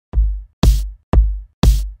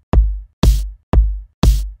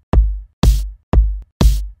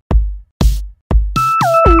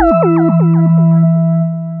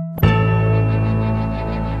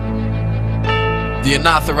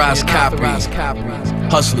Unauthorized copy,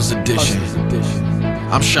 Hustler's Edition.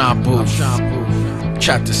 I'm Sean Booth.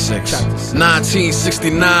 Chapter 6.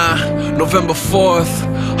 1969, November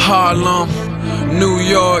 4th, Harlem, New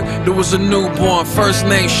York. There was a newborn, first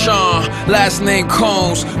name Sean, last name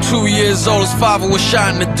Combs. 2 years old, his father was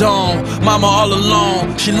shot in the dome. Mama all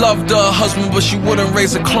alone, she loved her husband but she wouldn't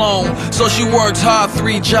raise a clone. So she worked hard,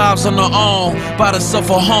 3 jobs on her own, bought herself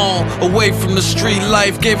a home, away from the street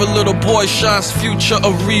life. Gave a little boy Sean's future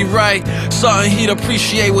a rewrite, something he'd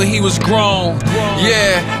appreciate when he was grown.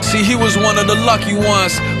 Yeah, see he was one of the lucky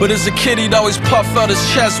ones, but as a kid he'd always puff out his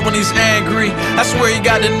chest when he's angry. That's where he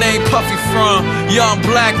got the name Puffy from. Young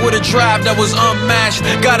black with a drive that was unmatched.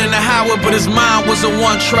 Got in the highway but his mind wasn't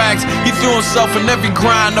one track. He threw himself in every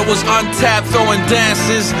grind that was untapped, throwing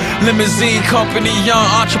dances, limousine company, young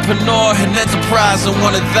entrepreneur and enterprise, and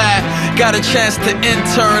wanted that. Got a chance to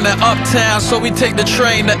intern at Uptown, so we take the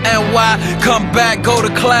train to NY, come back, go to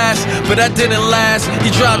class, but that didn't last. He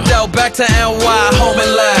dropped out, back to NY, home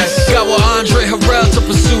at last. Got with Andre Harrell to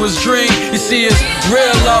pursue his dream. You see, his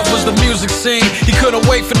real love was the music scene. He couldn't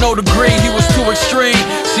wait for no degree, he was too extreme.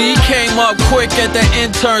 See, he came up quick at that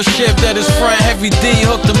internship that his friend Heavy D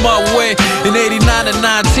hooked him up with. In 89 and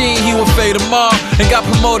 19, he would fade them all and got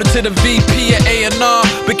promoted to the VP at A&R.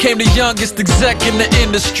 Became the youngest exec in the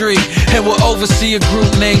industry and would oversee a group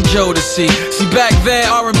named Jodeci. See, back then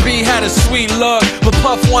R&B had a sweet look, but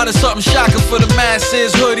Puff wanted something shocking for the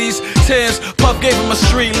masses. Hoodies, Tims, Puff gave him a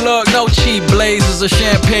street look. No cheap blazers or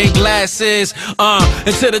champagne glasses.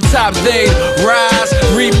 And to the top they'd rise,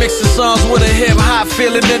 remixing songs with a hip-hop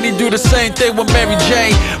feeling. Then he do the same thing with Mary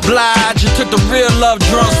J. Blige and took the real love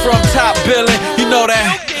drums from Top Billin'. You know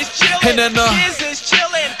that. And then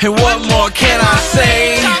and what more can I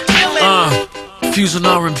say? Fusing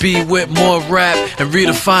R&B with more rap and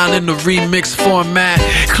redefining the remix format.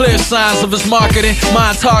 Clear signs of his marketing,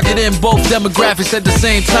 mind targeting both demographics at the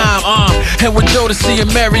same time. And with Jodeci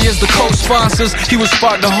and Mary as the co-sponsors, he would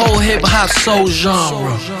spark the whole hip-hop soul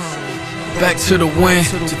genre. Back to the win.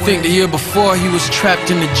 To think the year before he was trapped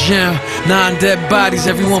in the gym. 9 dead bodies,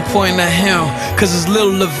 everyone pointing at him, cause his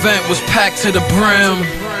little event was packed to the brim.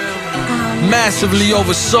 Massively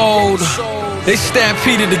oversold, they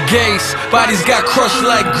stampeded the gates, bodies got crushed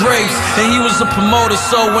like grapes. And he was a promoter,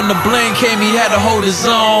 so when the blame came he had to hold his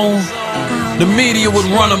own. The media would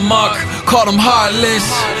run amok, called him heartless,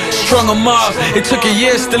 strung him up. It took a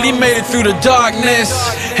year, still he made it through the darkness.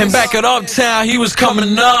 And back at Uptown he was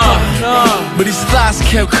coming up, but his thoughts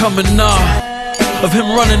kept coming up of him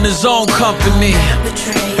running his own company.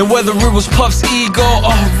 And whether it was Puff's ego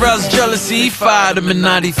or Harrell's jealousy, he fired him in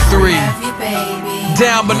 93.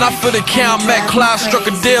 Down but not for the count, Matt Cloud struck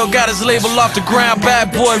a deal, got his label off the ground.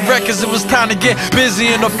 Bad Boy Records, it was time to get busy,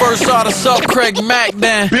 and the first artist up, Craig Mack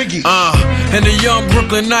then. And the young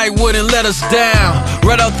Brooklyn Knight wouldn't let us down.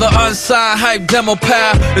 Right out the unsigned hype demo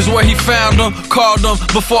pal is where he found them, called them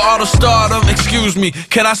before all the stardom. Excuse me,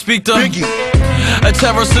 can I speak to a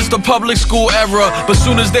terror since the public school era, but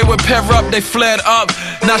soon as they would pair up, they fled up.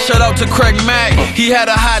 Now shout out to Craig Mack, he had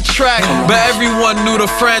a hot track, but everyone knew the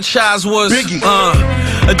franchise was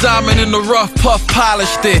a diamond in the rough. Puff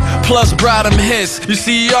polished it, plus brought him hits. You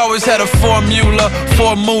see, he always had a formula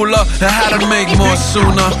on how to make more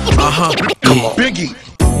sooner. Come on, Biggie.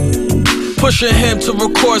 Pushing him to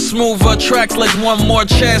record smoother tracks like One More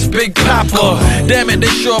Chance, Big Papa. Damn it, they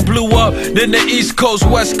sure blew up. Then the East Coast,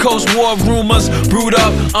 West Coast war rumors brewed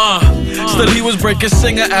up. Still he was breaking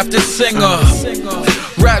singer after singer,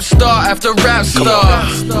 rap star after rap star.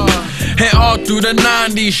 And all through the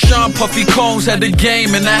 90s, Sean Puffy Combs had the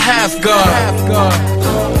game in the half guard.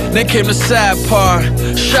 Then came the sad part,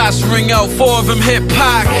 shots ring out, 4 of them hit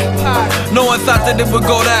Pac. No one thought that it would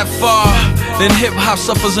go that far. Then hip-hop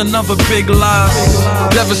suffers another big loss.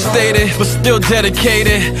 Devastated, but still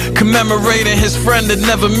dedicated, commemorating his friend that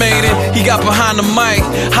never made it. He got behind the mic,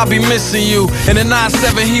 I'll be missing you. And in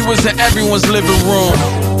 97 he was in everyone's living room,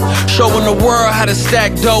 showing the world how to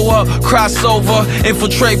stack dough up, crossover,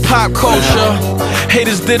 infiltrate pop culture.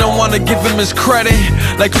 Haters didn't want to give him his credit,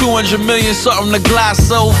 like 200 million, something to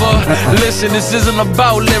gloss over. Listen, this isn't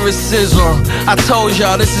about lyricism, I told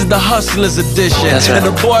y'all this is the Hustler's Edition. Right. And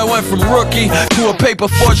the boy went from rookie to a paper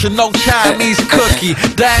fortune, no Chinese cookie.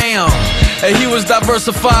 Damn. And he was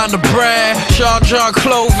diversifying the brand, Sean John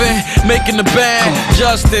clothing, making the band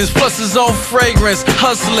Justice, plus his own fragrance,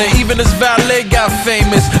 hustling. Even his valet got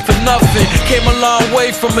famous for nothing. Came a long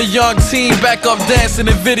way from a young teen, back up dancing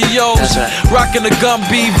in videos, rocking the gun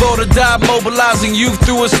beat, vote or die, mobilizing youth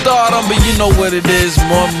through a stardom. But you know what it is,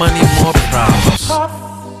 more money, more problems.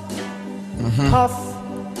 Puff,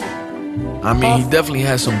 I mean, he definitely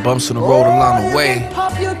had some bumps in the road along the way.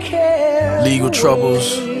 Legal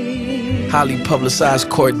troubles, highly publicized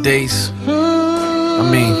court dates. I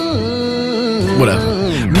mean, whatever.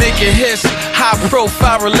 Making hits, high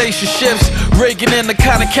profile relationships, raking in the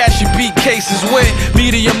kind of cash you beat cases with.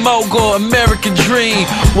 Media mogul, American dream.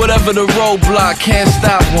 Whatever the roadblock, can't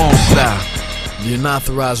stop, won't stop. The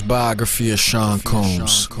unauthorized biography of Sean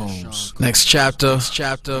Combs. Next chapter,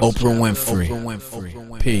 Oprah Winfrey.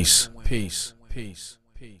 Peace. Peace. Peace.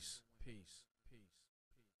 Peace. Peace.